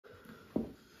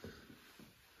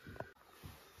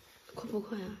不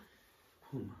快啊。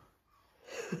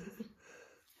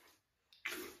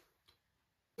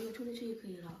抽进去就可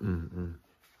以了。嗯。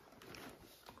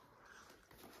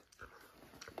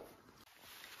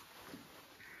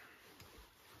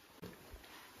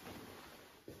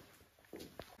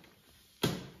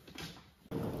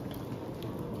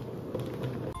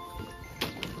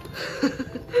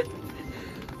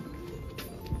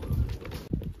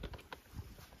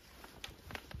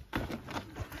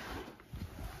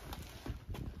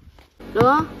老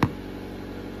公。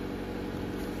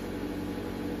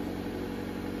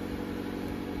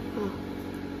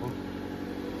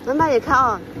咱慢点看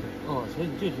啊。哦，行，你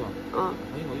进去吧。嗯。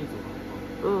我一会儿就走了。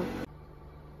嗯。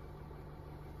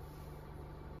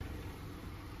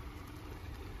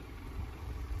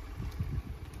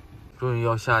终于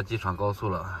要下机场高速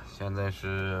了，现在几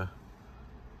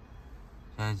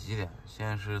点？现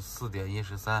在是4点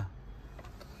13，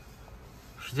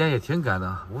时间也挺赶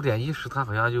的。5点10他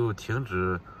好像就停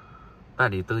止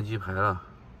办理登机牌了。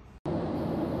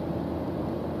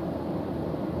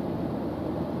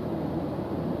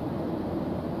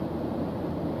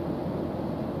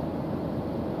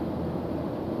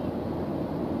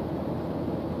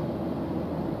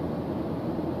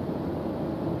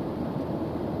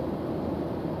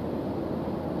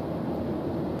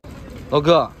老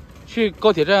哥，去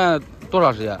高铁站多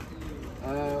长时间？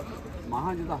马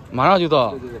上就到。马上就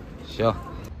到。对。行。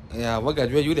哎呀，我感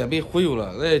觉有点被忽悠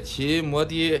了。那骑摩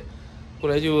的过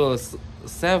来就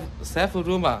3分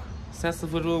钟吧，3、4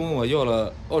分钟问我要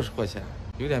了20块钱，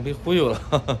有点被忽悠了。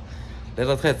来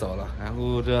的太早了，然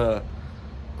后这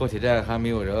高铁站还没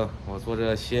有人，我坐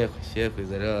这歇一会，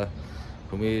在这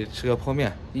准备吃个泡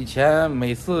面。以前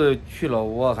每次去老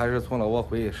挝还是从老挝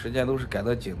回，时间都是赶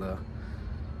得紧的。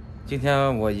今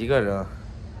天我一个人，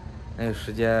那个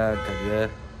时间感觉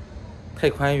太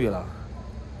宽裕了，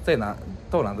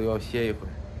到哪都要歇一会。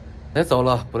来早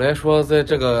了，本来说在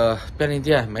这个便利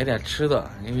店买点吃的，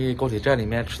因为高铁站里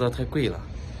面吃的太贵了，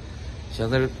想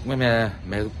在外面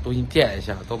买个东西垫一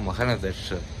下，到抹汗了再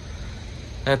吃。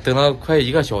哎，等了快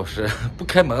1个小时，不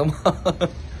开门吗？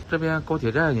这边高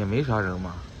铁站也没啥人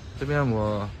嘛，这边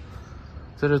我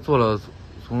在这坐了，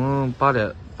从8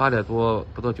点多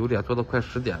不到9点，坐到快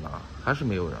10点了，还是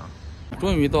没有人。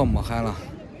终于到抹汗了，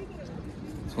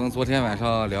从昨天晚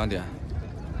上2点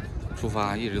出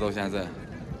发，一直到现在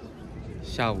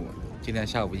今天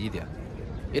下午1点，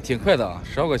也挺快的啊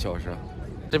，12个小时。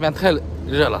这边太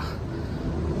热了，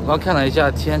我刚看了一下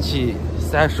天气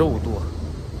，35度，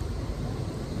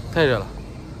太热了。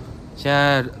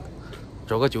先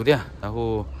找个酒店，然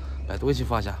后把东西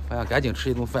放下，赶紧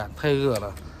吃一顿饭，太饿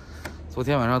了。昨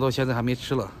天晚上到现在还没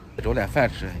吃了，找点饭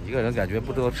吃。一个人感觉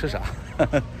不知道吃啥，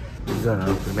一个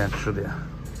人随便吃点。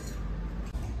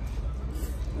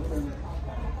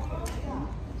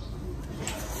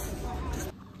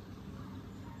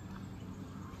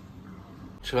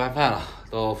吃完饭了，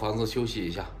到房子休息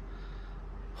一下，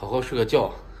好好睡个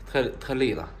觉，太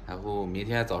累了。然后明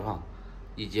天早上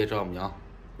一接丈母娘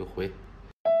就回。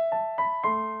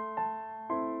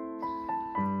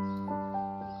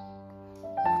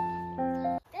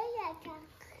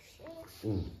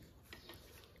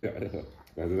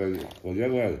我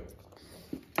原来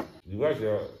一块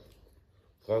钱，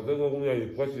反正我愿意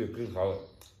过去跟他，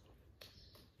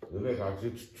那啥去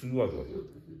药去，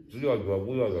只要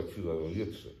我要去了我一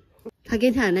吃。他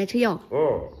给他来吃药。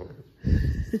哦。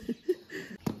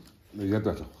那也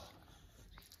多少？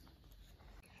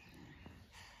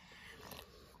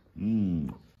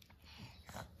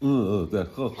对，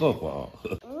好啊。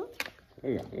哎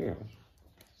呀。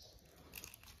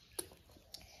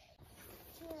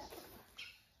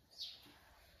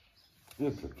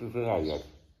吃啥药？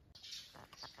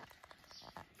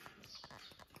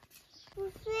不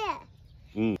是。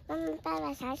妈妈，爸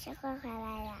爸啥时候回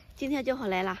来呀？今天就回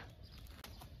来了。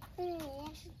要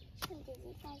是趁姐姐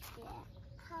下学。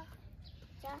好。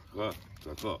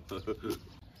走。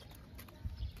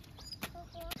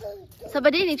小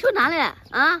白弟，你去哪里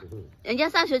啊？人家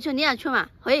上学去，你也去嘛？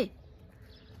回。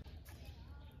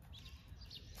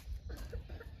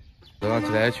早上起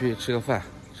来去吃个饭，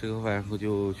然后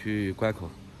就去关口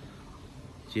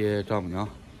接丈母娘，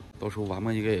到时候娃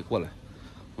们应该也过来，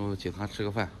然后请她吃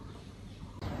个饭。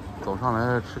早上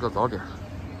来吃个早点，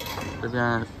这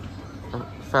边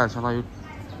饭相当于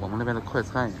我们那边的快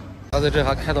餐一样。他在这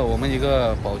还开到我们一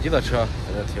个宝鸡的车，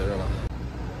在这停着了。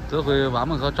这回娃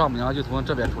们和丈母娘就从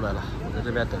这边出来了，我在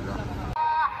这边等着。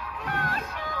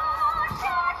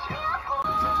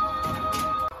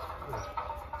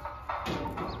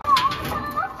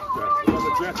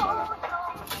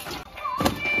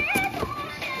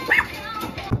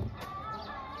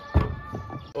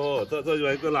哦，这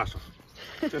有一个辣手，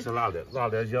这是辣的，辣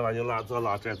的腌完就辣，这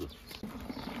辣摘走。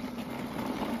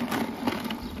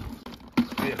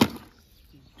哎呀，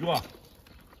对吧？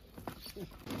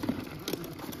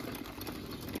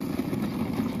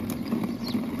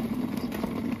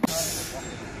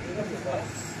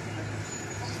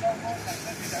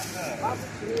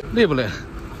累不累？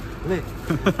累。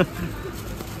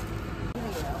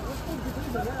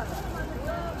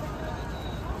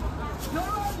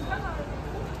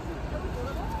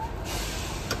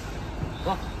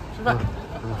走，吃饭。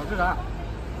我吃啥？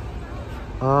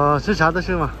吃啥都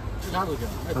行嘛。吃啥都行。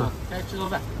来走，该吃个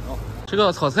饭。走，吃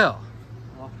个炒菜啊。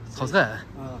炒菜。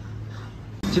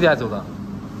几点走的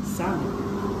3点。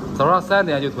早上3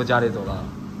点就从家里走了。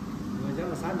我家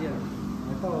3点，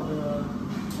到这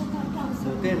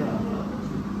待了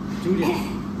9点。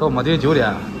到摩丁9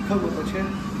点。开摩托车。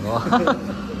哦，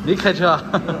没开车。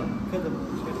开的摩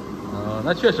托车。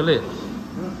那确实累。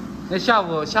那下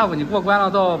午你过关了，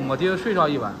到摩丁睡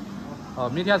上一晚。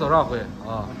明天早上回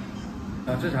啊。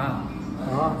吃啥？吃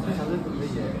啥都可以。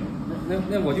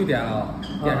那我就点了，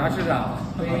点啥吃啥。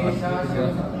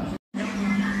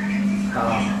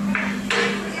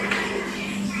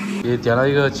给点了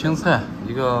一个青菜，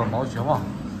一个毛血旺，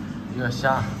一个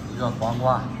虾，一个黄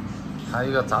瓜，还有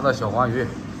一个炸的小黄鱼。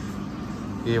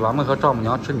给娃们和丈母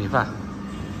娘吃米饭，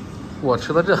我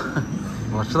吃的这，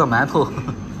我吃的馒头，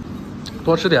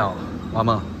多吃点啊，娃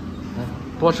们，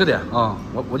多吃点啊，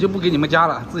我就不给你们加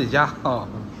了，自己加啊。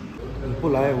你不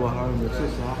来我还没吃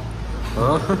啥。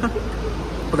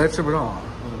不来吃不上啊。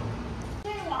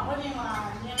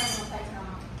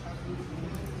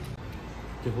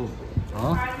最后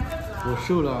我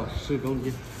瘦了10公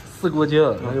斤。4公斤，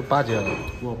还有8斤。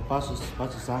我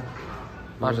83。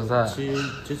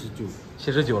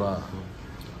79了。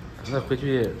那回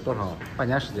去多少？半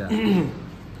年时间。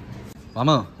娃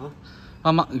梦，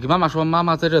妈妈，你给妈妈说，妈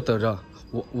妈在这等着，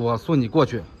我送你过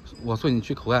去，我送你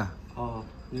去口岸。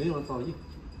你用早一，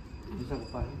你上个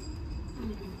班。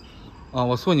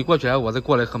我送你过去，我再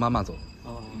过来和妈妈走。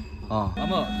娃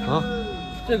梦，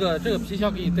这个皮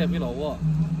箱给你带回老挝，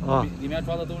里面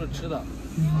装的都是吃的。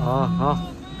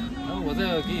然后我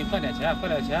再给你换点钱，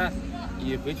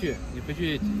你回去，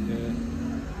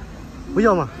不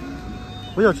要嘛，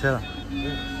不要钱了。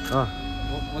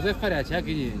我再换点钱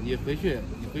给你，你回去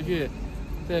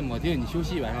在摩丁你休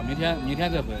息一晚上，明天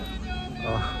再回。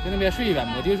在那边睡一晚，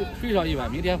摩丁睡上一晚，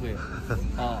明天回。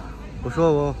我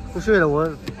说我不睡了，我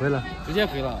回了。直接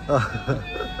回了。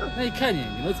那一看你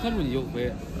能撑住你就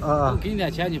回。我给你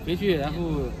点钱，你回去，然后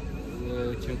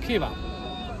请 K 吧，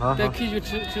带 K 去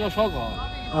吃个烧烤。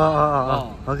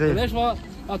OK。本来说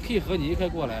让 K 和你一块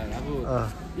过来，然后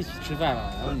一起吃饭了，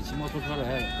然后你骑摩托车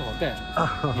来不好带。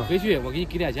你回去，我给你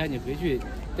给点钱，你回去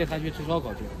带他去吃烧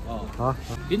烤去。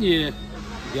给你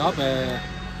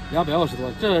220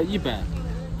多，这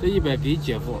100给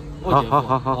姐夫。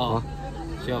好。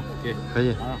行，可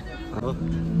以。好，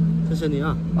这是你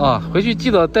啊。回去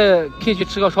记得带 K 去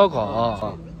吃个烧烤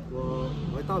啊。我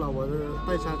到了，我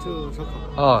带他去烧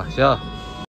烤。行。